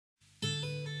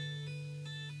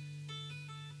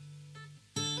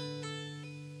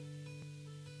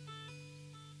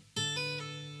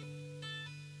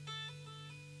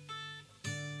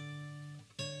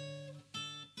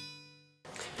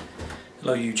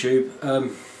Hello YouTube,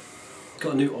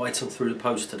 got a new item through the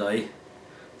post today.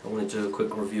 I want to do a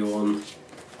quick review on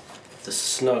the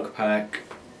Snugpak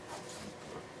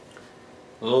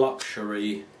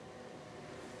luxury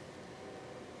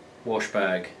wash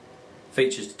bag.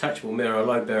 Features detachable mirror,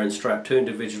 load bearing strap, 2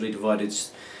 individually divided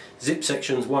zip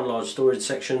sections, 1 large storage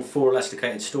section, 4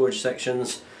 elasticated storage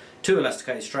sections, 2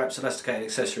 elasticated straps, elasticated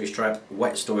accessory strap,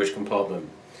 wet storage compartment.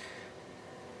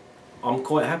 I'm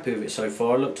quite happy with it so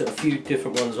far. I looked at a few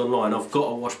different ones online. I've got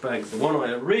a wash bag. The one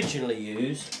I originally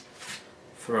used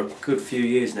for a good few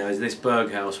years now is this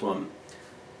Berghaus one.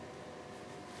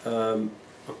 I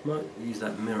might use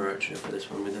that mirror actually for this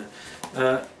one with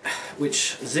it,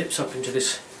 which zips up into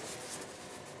this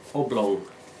oblong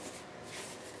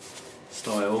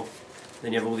style.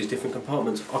 Then you have all these different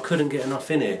compartments. I couldn't get enough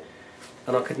in it,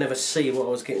 and I could never see what I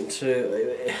was getting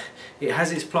to. It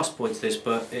has its plus points, this,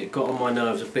 but it got on my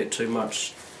nerves a bit too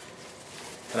much.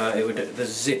 The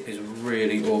zip is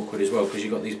really awkward as well, because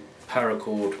you've got these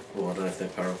paracord, well, I don't know if they're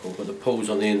paracord, but the pulls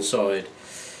on the inside.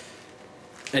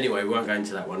 Anyway, we won't go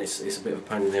into that one. It's a bit of a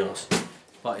pain in the arse,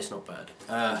 but it's not bad.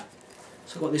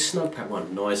 So I've got this Snugpak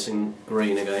one, nice and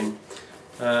green again.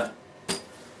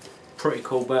 Pretty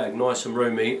cool bag, nice and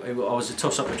roomy. I was a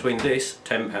toss up between this,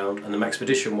 £10, and the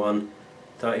Maxpedition one,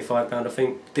 £35 I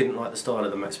think. Didn't like the style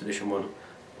of the Maxpedition one,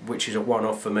 which is a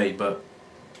one-off for me, but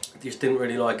just didn't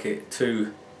really like it.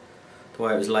 The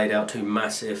way it was laid out, too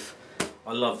massive.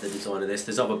 I love the design of this.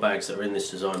 There's other bags that are in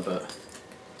this design, but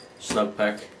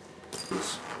Snugpak.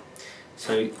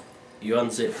 So you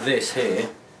unzip this here.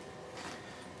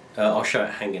 I'll show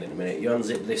it hanging in a minute. You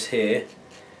unzip this here.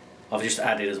 I've just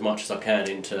added as much as I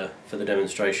can for the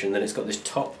demonstration. Then it's got this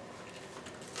top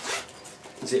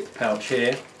zip pouch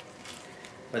here,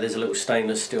 where there's a little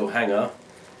stainless steel hanger,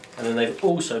 and then they've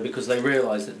also, because they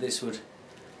realised that this would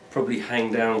probably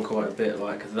hang down quite a bit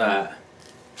like that,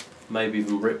 maybe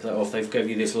even rip that off, they've given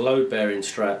you this load bearing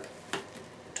strap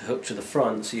to hook to the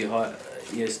front, so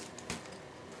you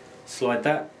slide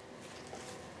that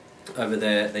over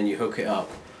there, then you hook it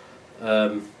up.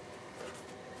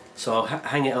 So I'll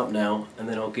hang it up now, and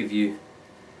then I'll give you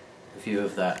a view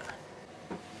of that.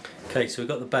 Okay, so we've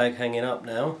got the bag hanging up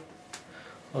now.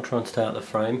 I'll try and stay out of the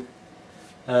frame.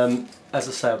 As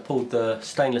I say, I pulled the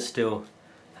stainless steel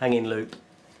hanging loop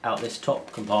out this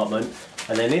top compartment,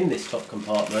 and then in this top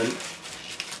compartment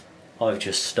I've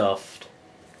just stuffed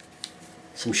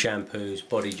some shampoos,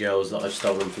 body gels that I've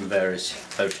stolen from various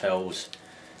hotels,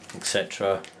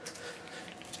 etc.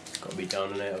 Got to be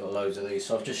done in it. I've got loads of these,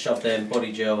 so I've just shoved in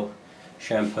body gel,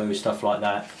 shampoo, stuff like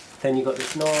that. Then you've got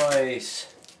this nice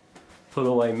pull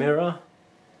away mirror.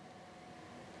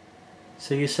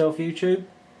 See yourself, YouTube?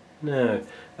 No.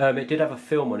 It did have a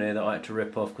film on here that I had to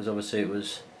rip off, because obviously it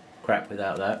was crap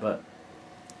without that, but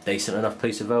decent enough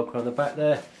piece of Velcro on the back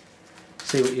there.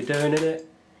 See what you're doing in it.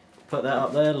 Put that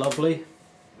up there, lovely.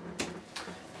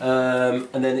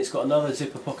 And then it's got another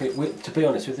zipper pocket. To be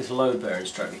honest, with this load bearing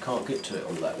strap, you can't get to it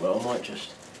all that well. I might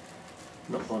just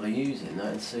not bother using that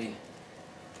and see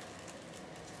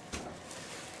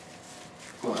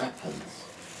what happens.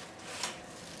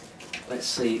 Let's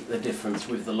see the difference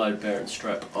with the load bearing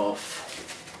strap off.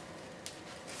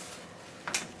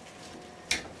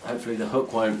 Hopefully the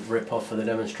hook won't rip off for the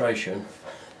demonstration.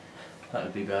 That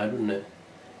would be bad, wouldn't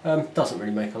it? Doesn't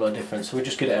really make a lot of difference, so we'll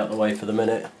just get it out of the way for the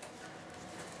minute.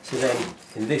 So then,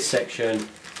 in this section,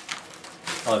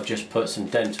 I've just put some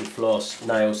dental floss,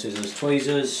 nail scissors,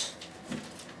 tweezers,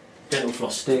 dental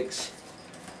floss sticks,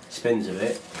 spins of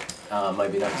it.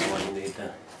 Maybe that's why you need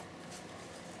the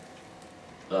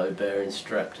load bearing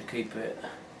strap to keep it.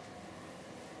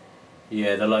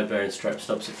 Yeah, the load bearing strap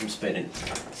stops it from spinning.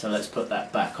 So let's put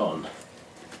that back on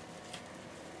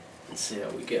and see how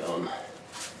we get on.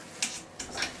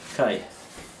 Okay.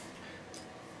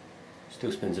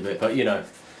 Still spins a bit, but you know.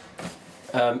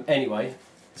 Anyway,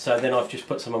 so then I've just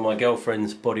put some of my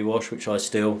girlfriend's body wash, which I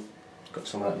steal. Got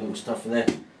some of that little stuff in there.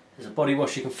 There's a body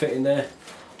wash you can fit in there.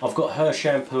 I've got her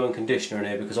shampoo and conditioner in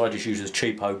here because I just use the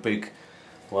cheapo big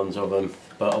ones of them.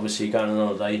 But obviously, going on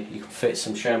holiday, you can fit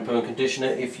some shampoo and conditioner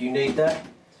if you need that.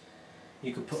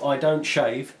 You can put. I don't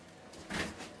shave,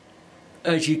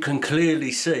 as you can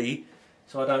clearly see,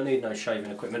 so I don't need no shaving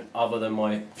equipment other than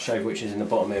my shave, which is in the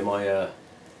bottom here, my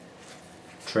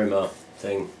trimmer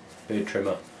thing. Beard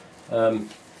trimmer, but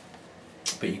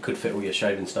you could fit all your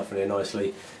shaving stuff in here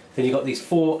nicely. Then you've got these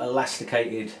 4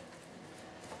 elasticated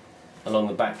along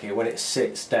the back here. When it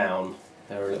sits down,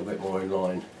 they're a little bit more in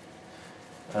line.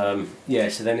 Yeah,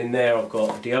 so then in there I've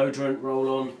got deodorant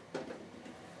roll-on,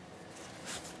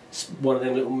 one of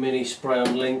them little mini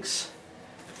spray-on links,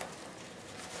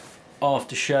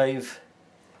 aftershave,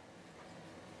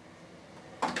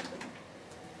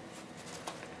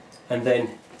 and then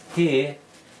here,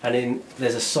 and then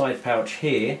there's a side pouch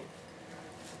here.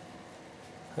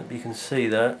 Hope you can see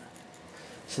that.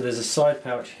 So there's a side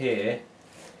pouch here,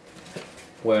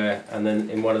 where, and then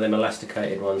in one of them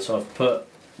elasticated ones. So I've put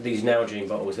these Nalgene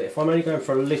bottles that if I'm only going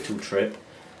for a little trip,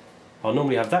 I'll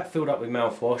normally have that filled up with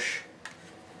mouthwash,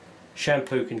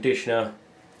 shampoo, conditioner,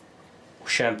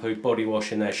 shampoo, body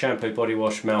wash in there, shampoo, body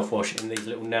wash, mouthwash in these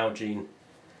little Nalgene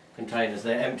containers.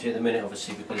 They're empty at the minute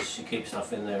obviously because you keep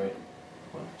stuff in there,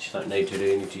 well, you don't need to do,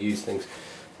 you need to use things.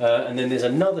 And then there's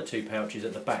another 2 pouches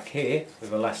at the back here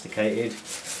with elasticated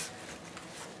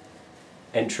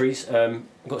entries. I've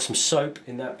got some soap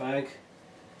in that bag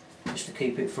just to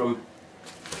keep it from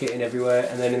getting everywhere,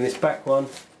 and then in this back one,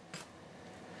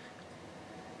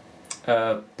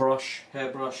 brush,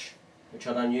 hairbrush, which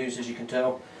I don't use as you can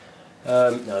tell.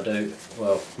 No, I do,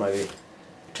 well, maybe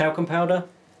talcum powder.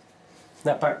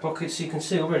 That back pocket, so you can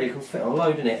see already you can fit a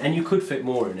load in it, and you could fit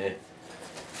more in here.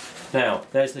 Now,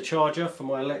 there's the charger for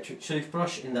my electric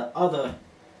toothbrush in the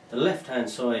left hand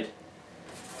side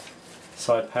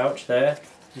pouch there.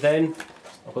 Then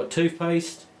I've got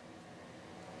toothpaste.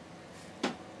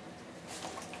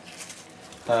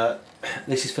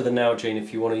 This is for the Nalgene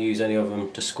if you want to use any of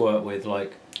them to squirt with,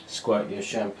 like squirt your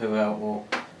shampoo out or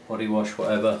body wash,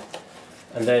 whatever.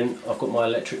 And then I've got my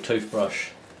electric toothbrush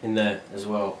in there as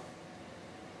well.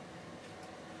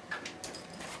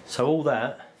 So all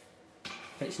that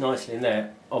fits nicely in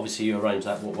there. Obviously you arrange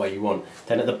that what way you want.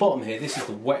 Then at the bottom here, this is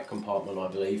the wet compartment I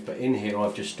believe, but in here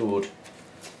I've just stored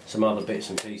some other bits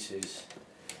and pieces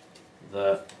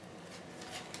that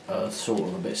are sort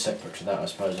of a bit separate to that I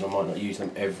suppose, and I might not use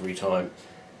them every time.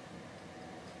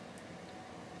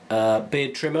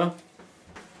 Beard trimmer,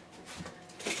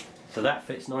 so that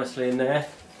fits nicely in there.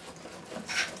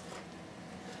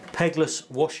 Pegless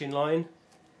washing line.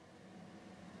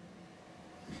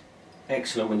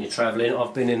 Excellent when you're travelling.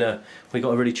 I've been in we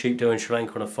got a really cheap deal in Sri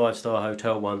Lanka on a 5-star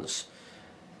hotel once,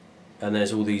 and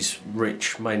there's all these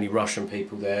rich, mainly Russian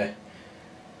people there,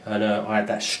 and I had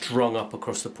that strung up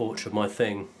across the porch of my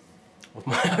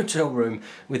hotel room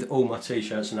with all my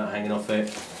t-shirts and that hanging off it,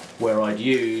 where I'd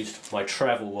used my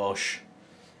travel wash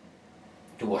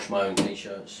to wash my own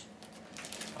t-shirts.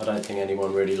 I don't think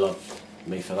anyone really loved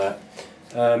me for that.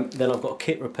 Then I've got a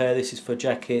kit repair. This is for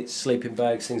jackets, sleeping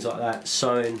bags, things like that,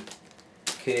 sewing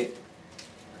kit.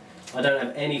 I don't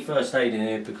have any first aid in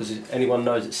here because if anyone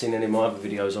knows that's seen any of my other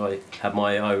videos, I have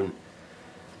my own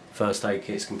first aid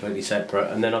kits completely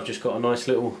separate. And then I've just got a nice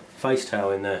little face towel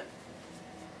in there,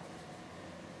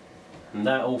 and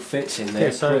that all fits in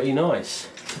there, so pretty nice.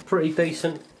 Pretty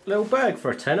decent little bag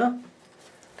for a tenner.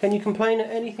 Can you complain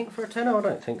at anything for a tenner? I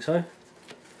don't think so,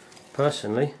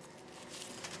 personally.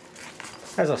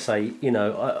 As I say, you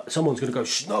know, someone's going to go,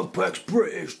 Snugpak's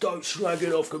British, don't slag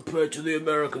it off compared to the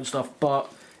American stuff,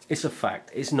 but it's a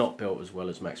fact. It's not built as well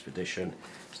as Maxpedition.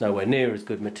 It's nowhere near as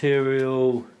good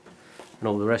material and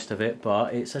all the rest of it,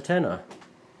 but it's a tenner.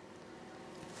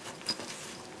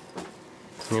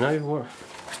 You know,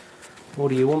 what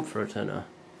do you want for a tenner?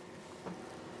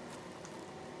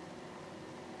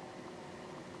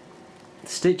 The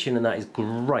stitching and that is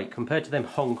great. Compared to them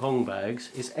Hong Kong bags,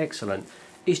 it's excellent.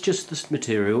 It's just the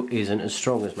material isn't as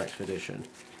strong as Maxpedition.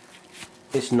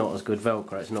 It's not as good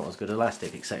Velcro, it's not as good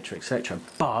elastic, etc, etc.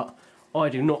 But I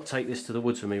do not take this to the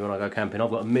woods with me when I go camping.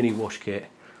 I've got a mini wash kit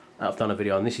that I've done a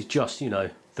video on. This is just, you know,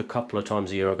 the couple of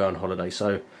times a year I go on holiday.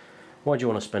 So why do you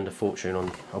want to spend a fortune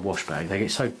on a wash bag? They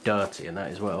get so dirty and that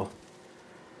as well.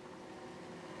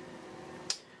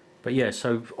 But yeah,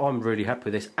 so I'm really happy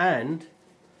with this. And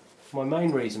my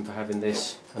main reason for having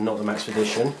this and not the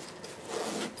Maxpedition,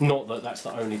 not that that's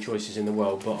the only choices in the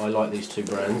world, but I like these two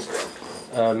brands,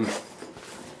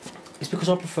 it's because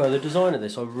I prefer the design of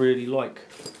this. I really like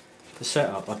the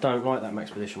setup. I don't like that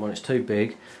Maxpedition one, it's too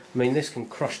big. I mean, this can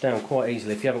crush down quite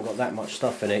easily. If you haven't got that much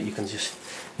stuff in it, you can just,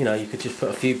 you know, you could just put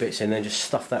a few bits in there and just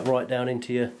stuff that right down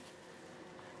into your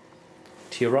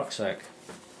rucksack,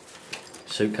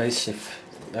 suitcase, if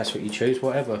that's what you choose,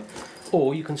 whatever.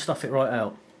 Or you can stuff it right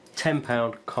out.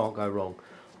 £10, can't go wrong.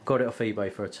 Got it off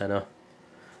eBay for a tenner.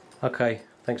 Okay,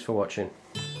 thanks for watching.